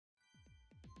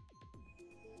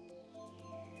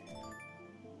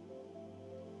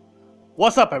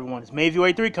What's up, everyone? It's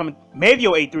Mavio83 coming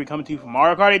to you from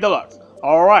Mario Kart 8 Deluxe.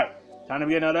 All right, time to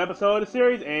get another episode of the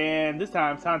series, and this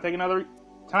time it's time to take another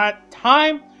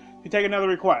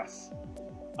request.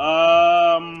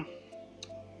 I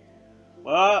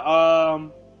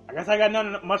guess I got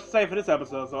nothing much to say for this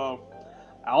episode, so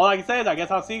all I can say is I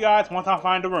guess I'll see you guys once I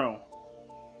find the room.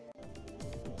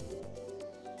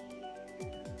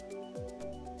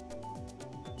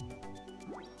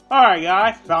 All right,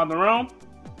 guys, found the room.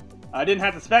 I didn't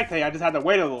have to spectate, I just had to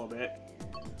wait a little bit.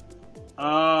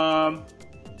 Yeah,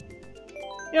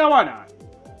 why not?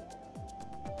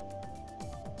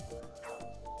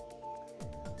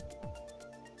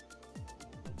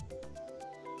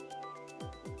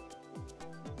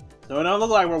 So it don't look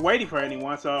like we're waiting for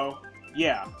anyone, so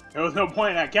yeah, there was no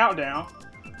point in that countdown.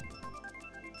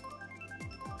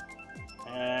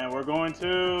 And we're going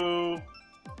to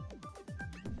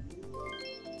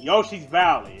Yoshi's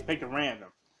Valley. Pick a random.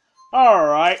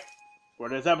 Alright, for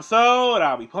this episode,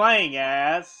 I'll be playing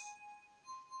as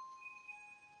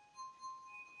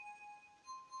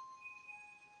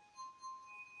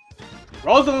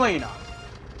Rosalina.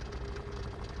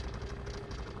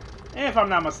 And if I'm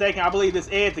not mistaken, I believe this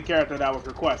is the character that was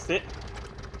requested.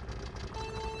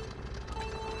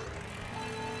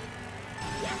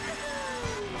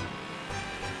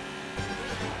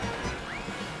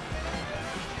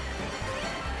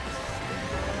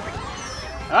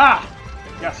 Ah!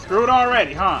 Got screwed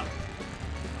already, huh?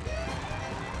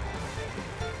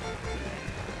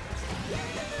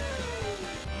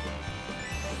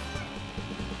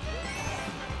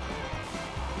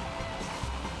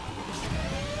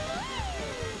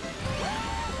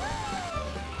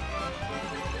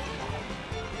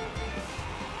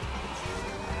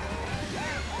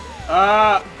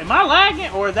 Am I lagging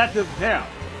or is that just them?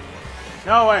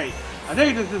 No, wait. I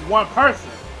think this is one person.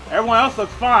 Everyone else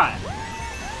looks fine.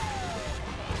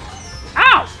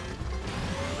 Ow!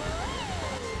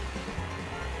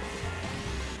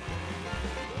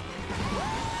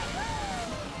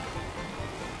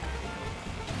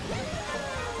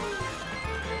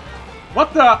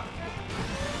 What the?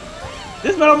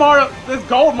 This metal Mario, this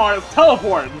gold Mario is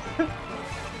teleporting.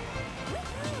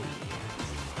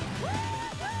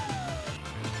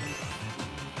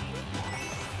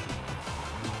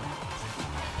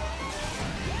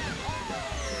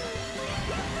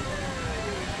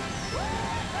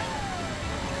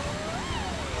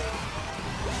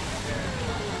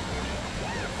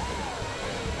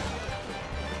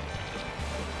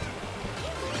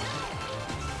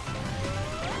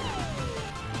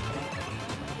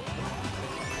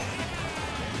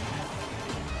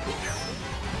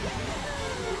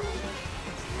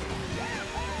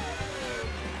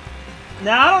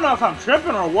 Now, I don't know if I'm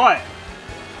tripping or what.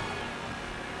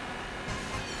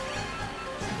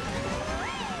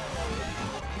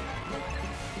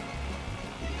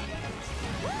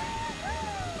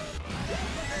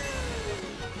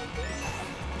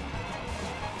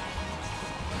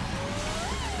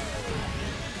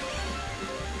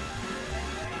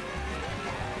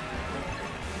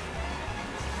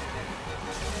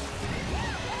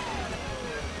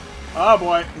 Oh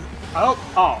boy.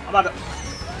 Oh, I'm about to...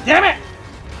 Damn it!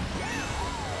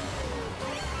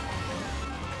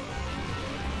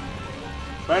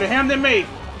 Better him than me.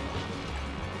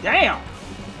 Damn.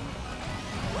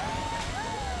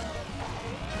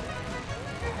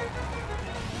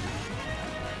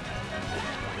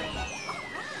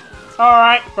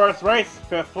 Alright, first race,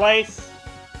 5th place.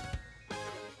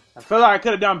 I feel like I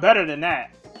could have done better than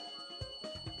that.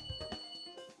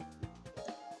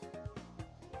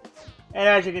 And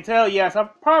as you can tell, yes, I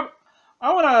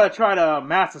want to try to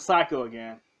master Psycho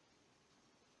again.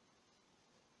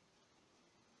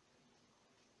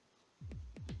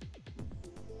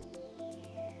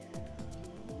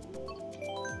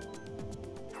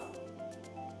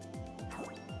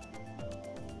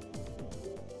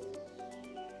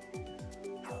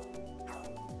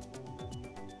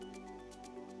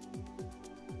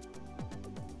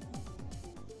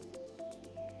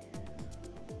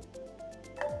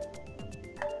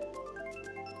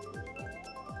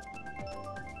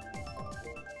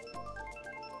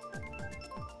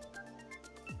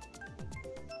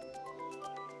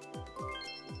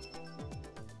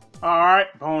 Alright,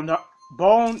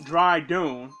 Bone Dry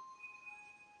Dune.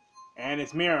 And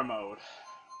it's mirror mode.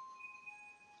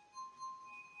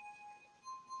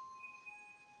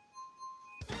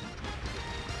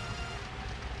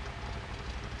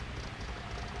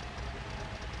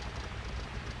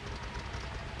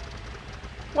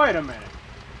 Wait a minute.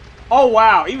 Oh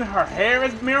wow, even her hair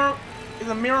is a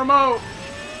mirror mode.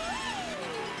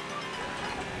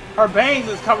 Her bangs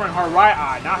is covering her right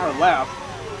eye, not her left.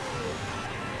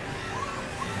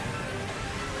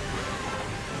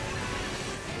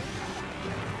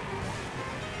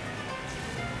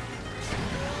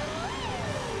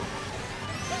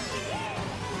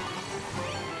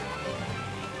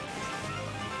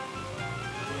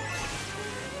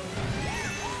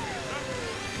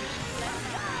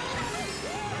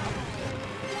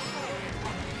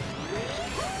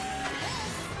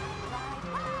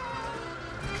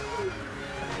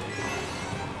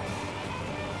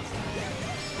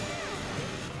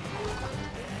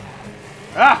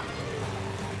 Ah!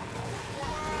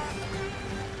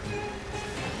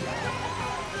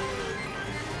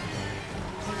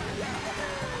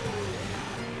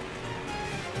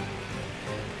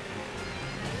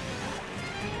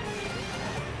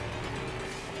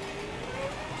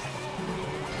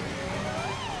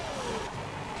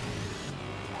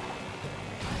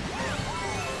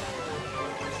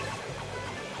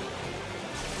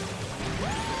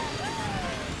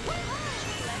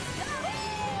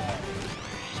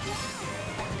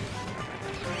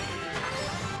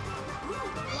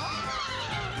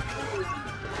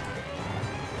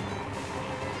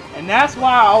 And that's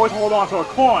why I always hold on to a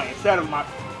coin instead of my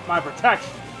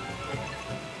protection.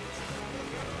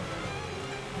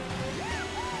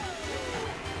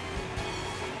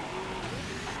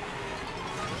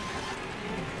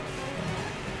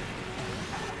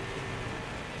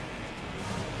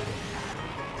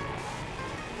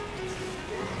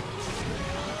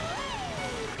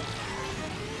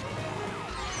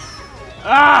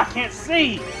 Ah, can't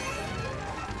see!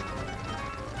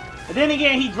 But then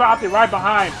again, he dropped it right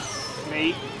behind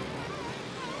me.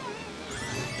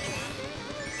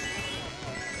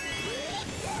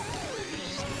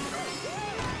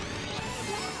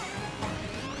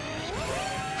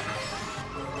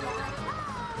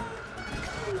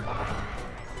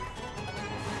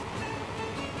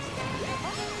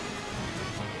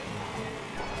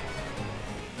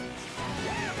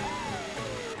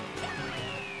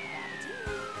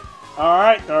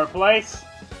 Alright, third place.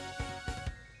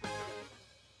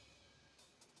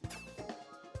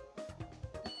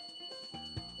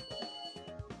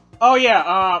 Oh yeah,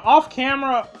 off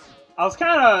camera, I was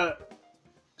kind of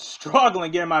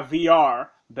struggling getting my VR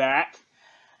back.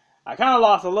 I kind of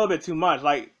lost a little bit too much,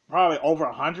 like probably over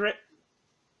 100.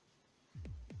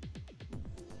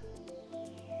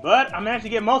 But I managed to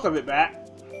get most of it back.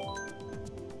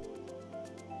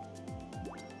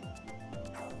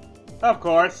 Of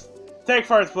course, take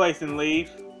first place and leave.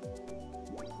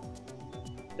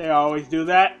 They always do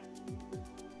that.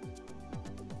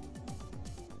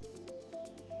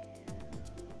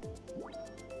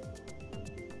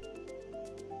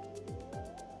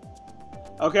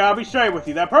 Okay, I'll be straight with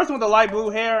you. That person with the light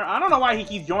blue hair, I don't know why he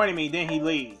keeps joining me, then he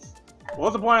leaves.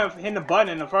 What's the point of hitting the button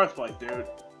in the first place, dude?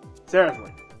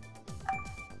 Seriously.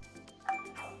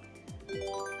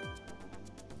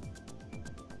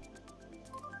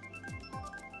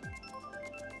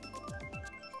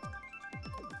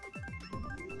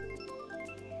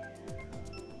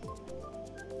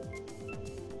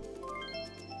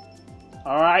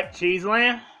 Alright,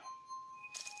 Cheeseland.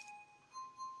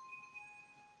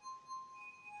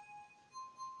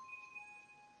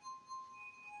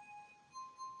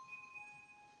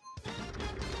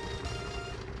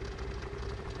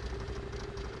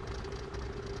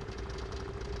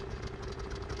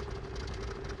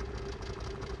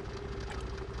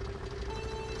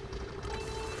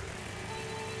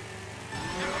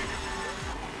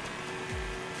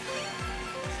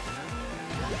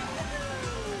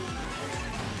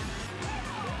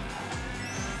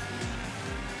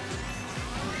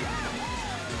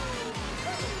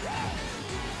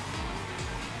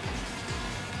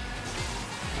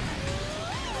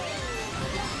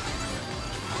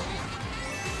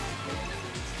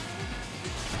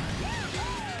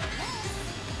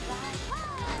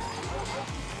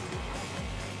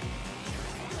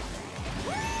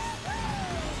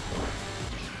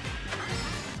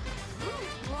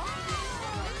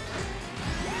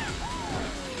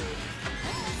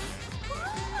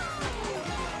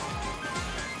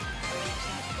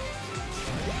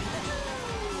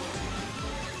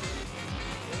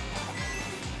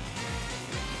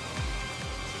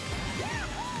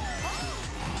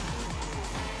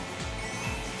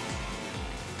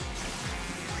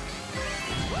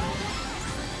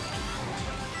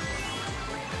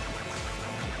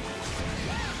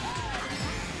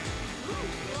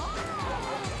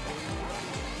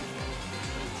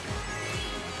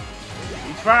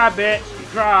 You tried, bitch. You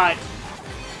tried.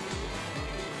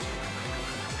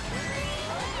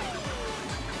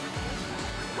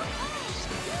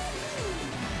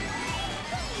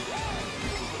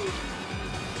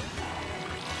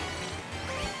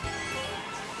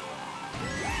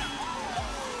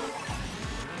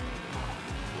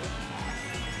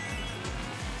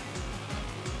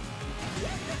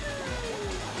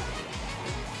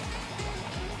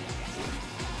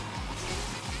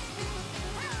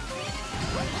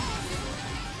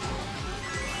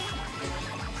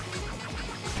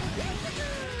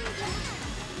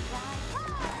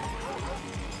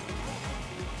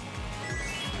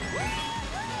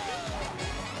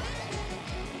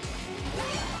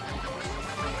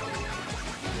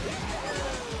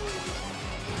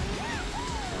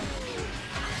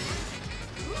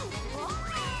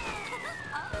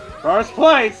 First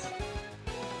place.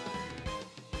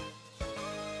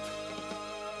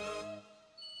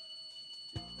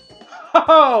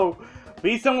 Oh,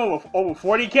 beat someone with over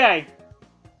 40K.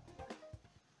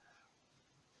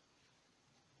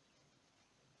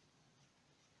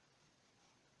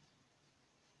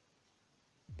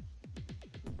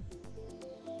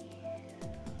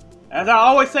 As I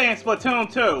always say in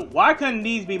Splatoon 2, why couldn't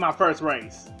these be my first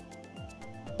race?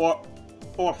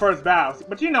 Or first battle?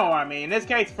 But you know what I mean. In this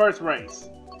case, first race.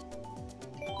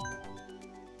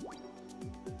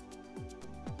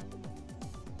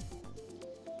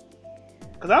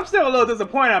 Cause I'm still a little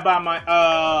disappointed about my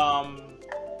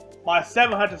my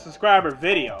 700 subscriber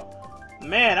video.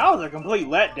 Man, that was a complete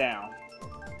letdown.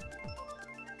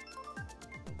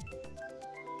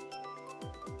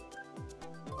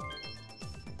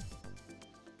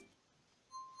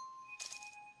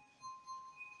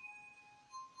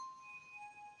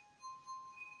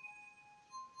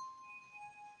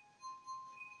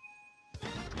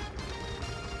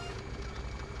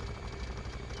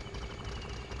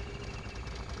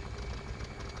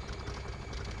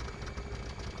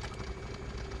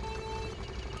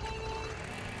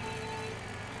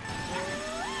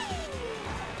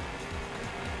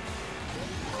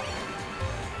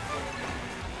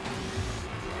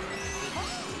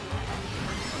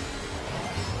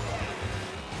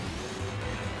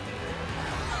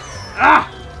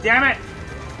 Ah! Damn it!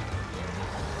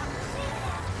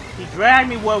 He dragged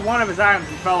me with one of his items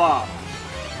and fell off.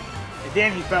 And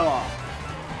then he fell off.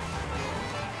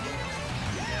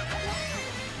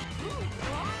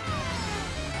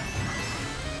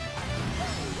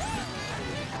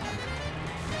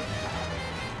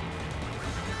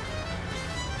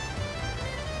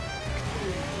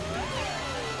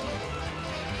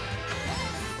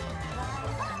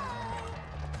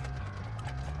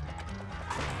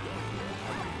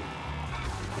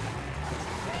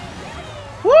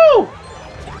 Woo!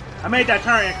 I made that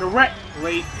turn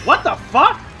incorrectly. What the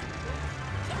fuck?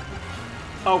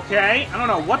 Okay, I don't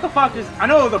know what the fuck is. I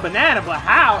know it was a banana, but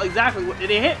how exactly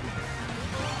did it hit me?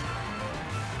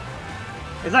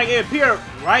 It's like it appeared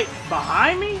right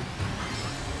behind me.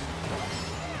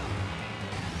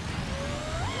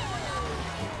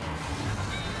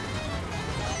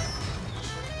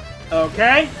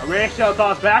 Okay, a red shell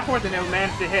tossed backwards and it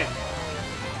managed to hit me.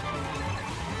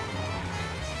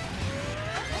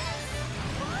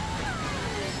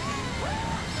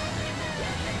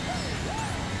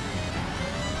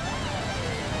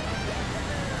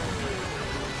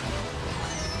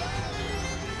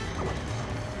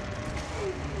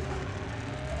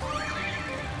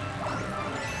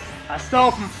 I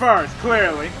stole from first,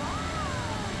 clearly.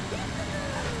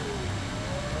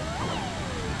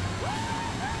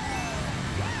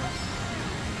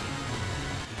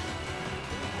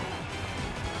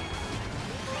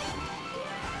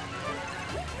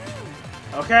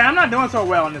 Okay, I'm not doing so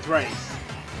well in this race.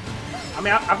 I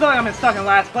mean, I feel like I've been stuck in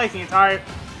last place the entire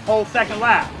whole second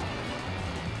lap.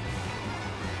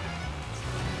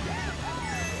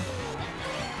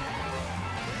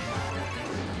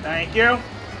 Thank you.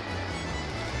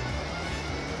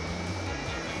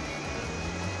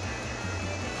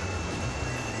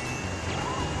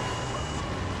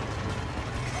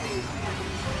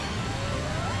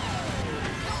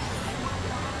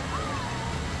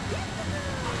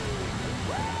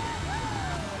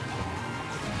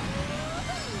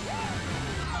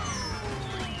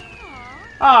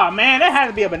 Oh man, that had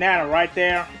to be a banana right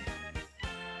there.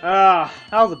 That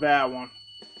was a bad one.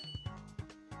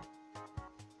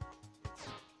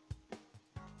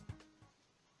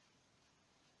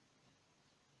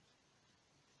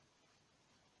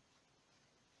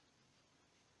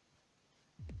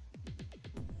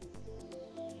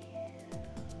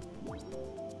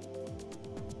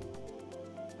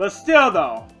 But still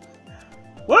though,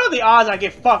 what are the odds I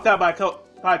get fucked up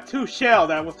by two shells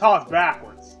that was tossed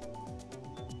backwards?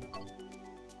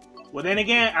 Well, then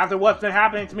again, after what's been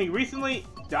happening to me recently,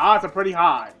 the odds are pretty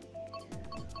high.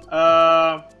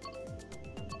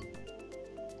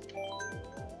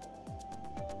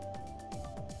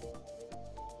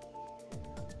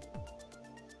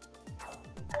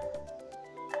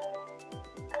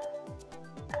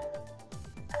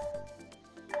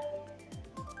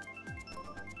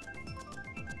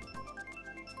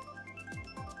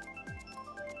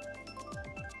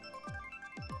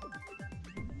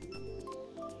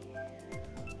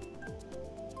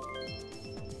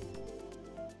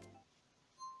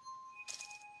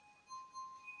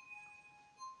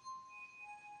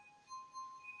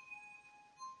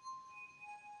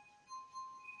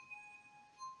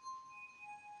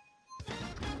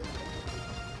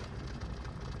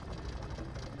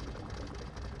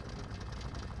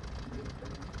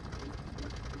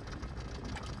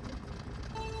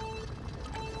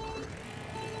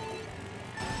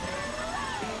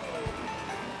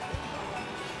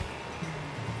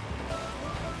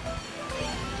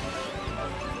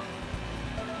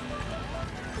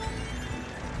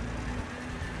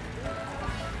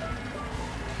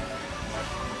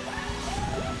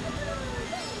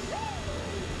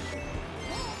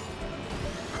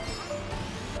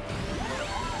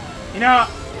 You know,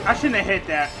 I shouldn't have hit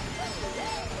that.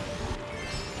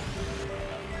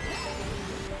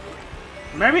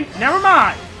 Maybe, never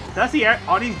mind. That's the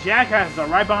all these jackasses are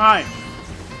right behind me.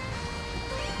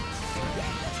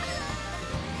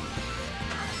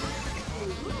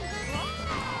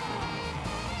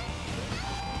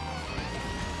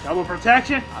 Double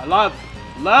protection. I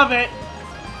love it.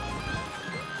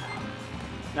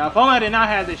 Now, if only I did not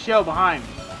have the shell behind me.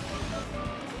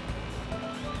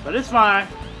 But it's fine.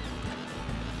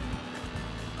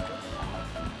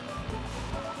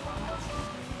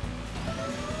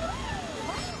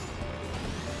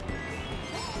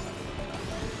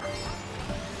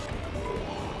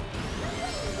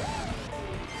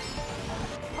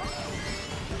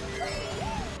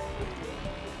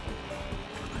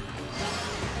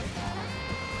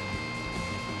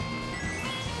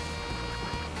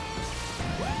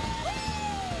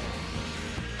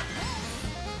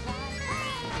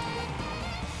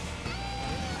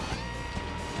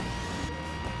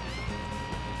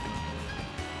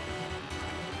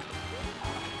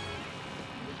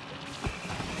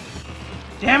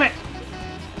 Damn it!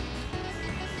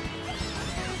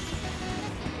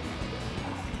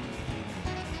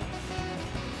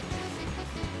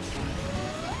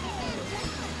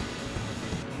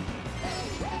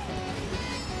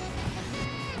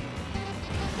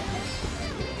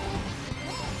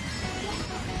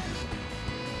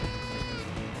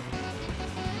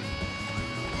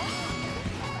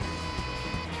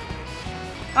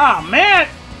 Oh man!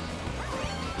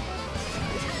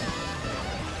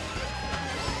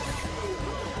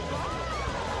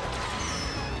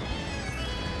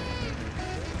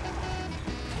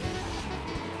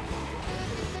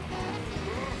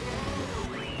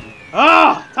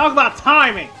 Oh, talk about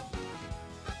timing!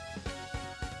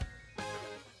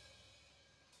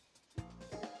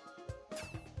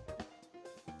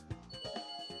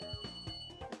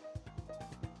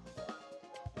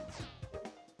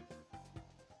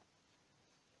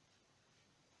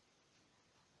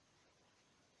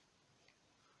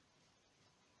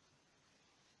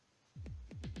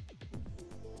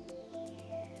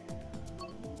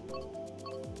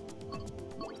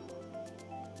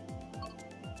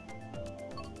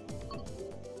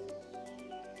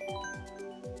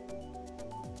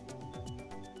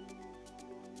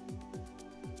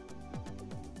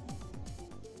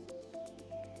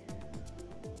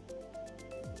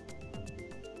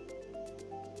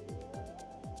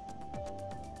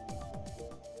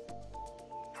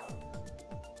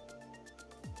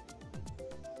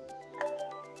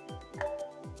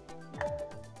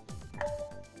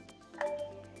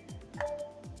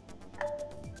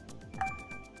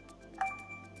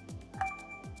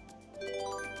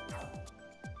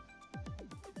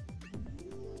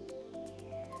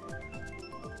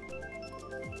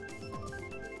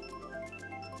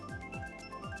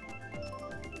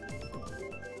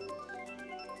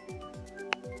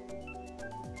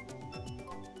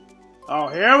 Oh,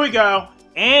 here we go.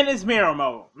 And it's mirror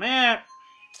mode. Man.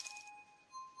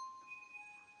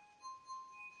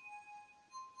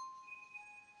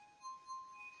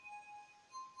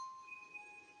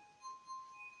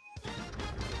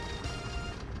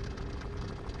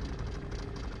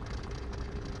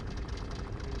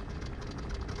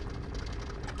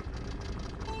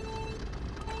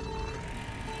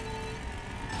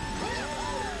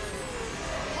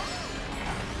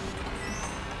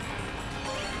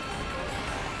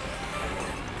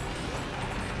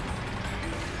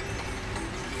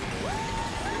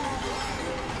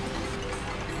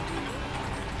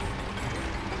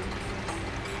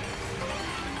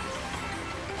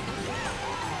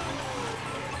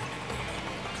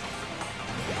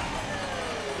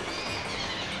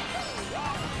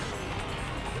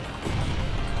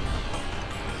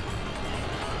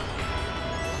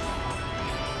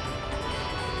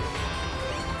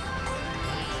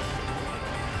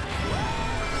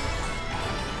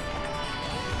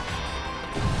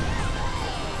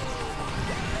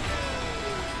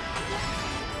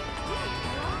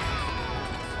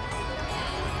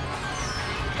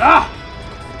 Ah!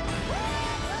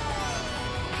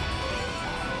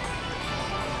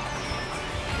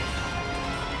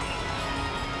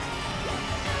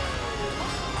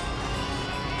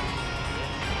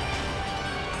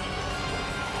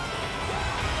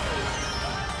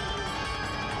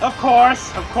 Of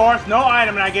course, no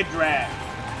item and I get dragged.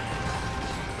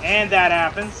 And that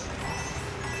happens.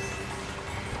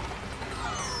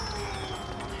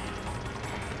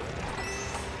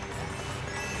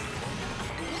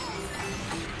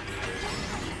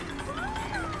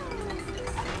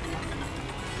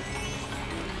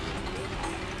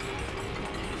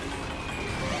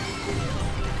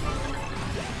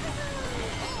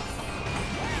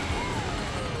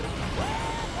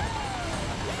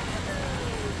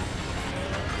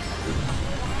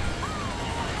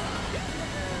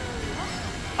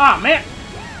 Ah, man!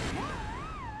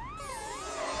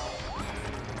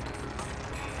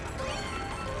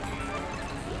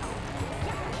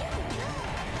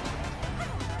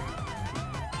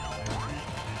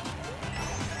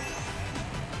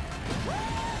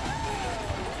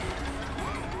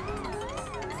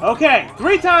 Okay,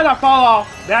 3 times I fall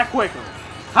off that quickly.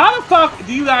 How the fuck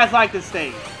do you guys like this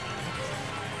stage?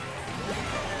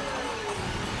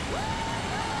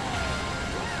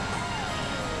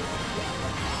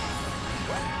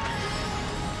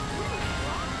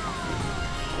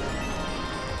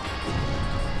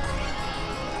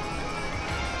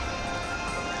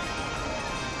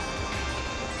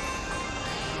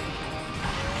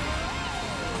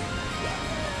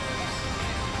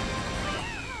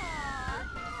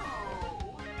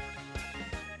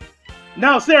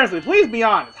 No, seriously, please be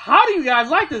honest. How do you guys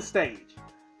like this stage?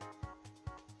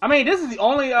 I mean, this is the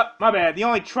only, my bad, the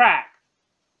only track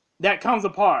that comes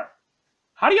apart.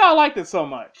 How do y'all like this so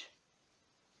much?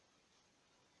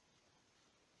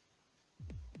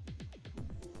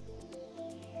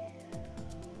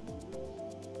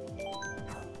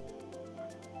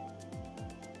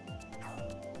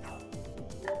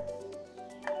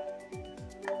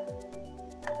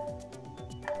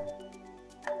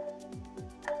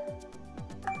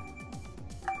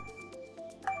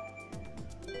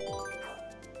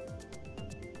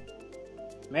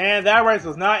 Man, that race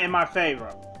was not in my favor.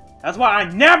 That's why I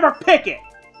never pick it.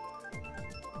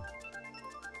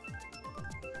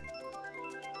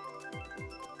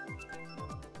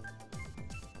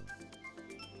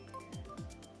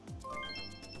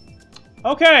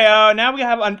 Okay, now we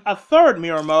have a third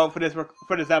mirror mode for this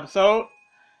episode,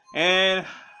 and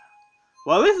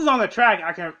well, this is on the track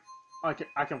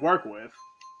I can work with.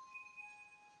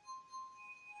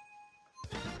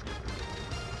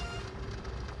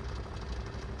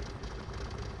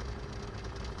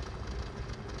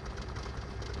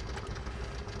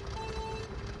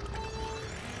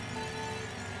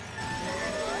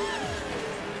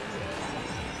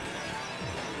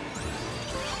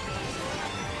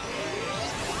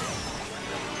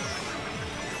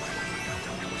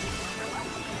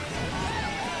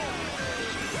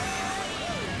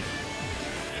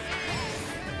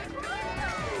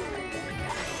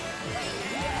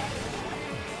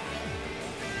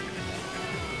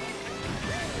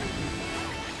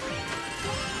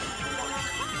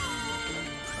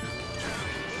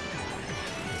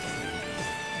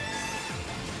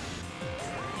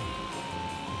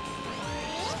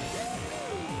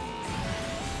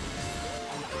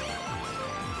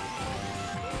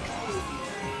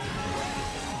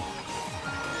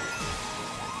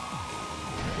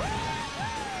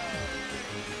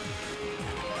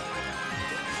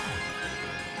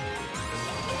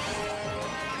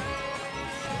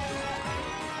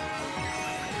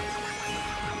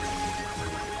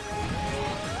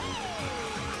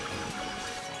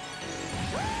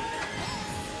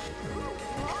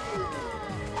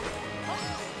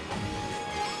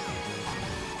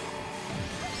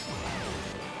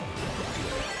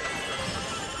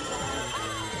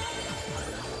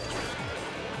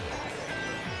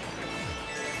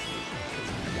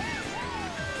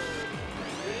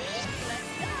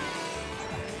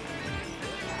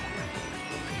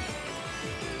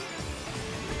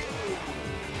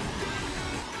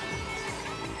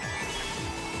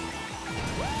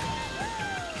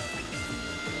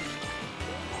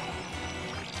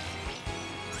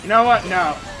 You know what?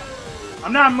 No.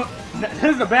 I'm not.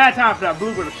 This is a bad time for that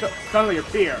blooper to suddenly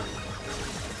appear.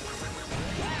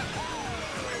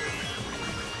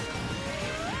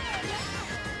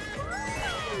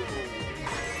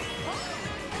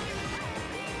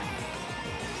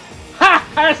 Ha!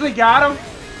 I actually got him.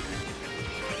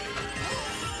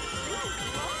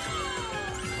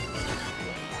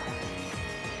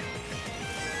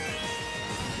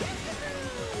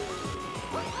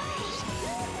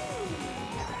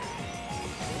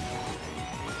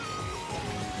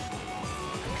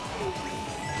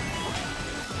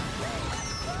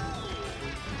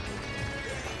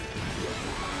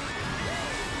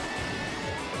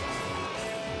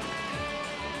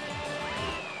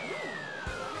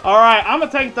 Alright, I'm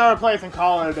gonna take 3rd place and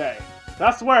call it a day.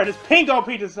 I swear, this pink OP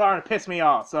is starting to piss me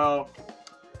off, so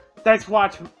thanks for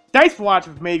watching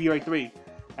for Maybe 3.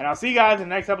 And I'll see you guys in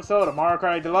the next episode of Mario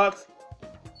Kart Deluxe.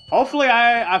 Hopefully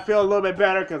I feel a little bit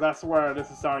better, because I swear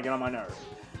this is starting to get on my nerves.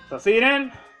 So see you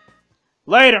then.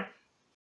 Later.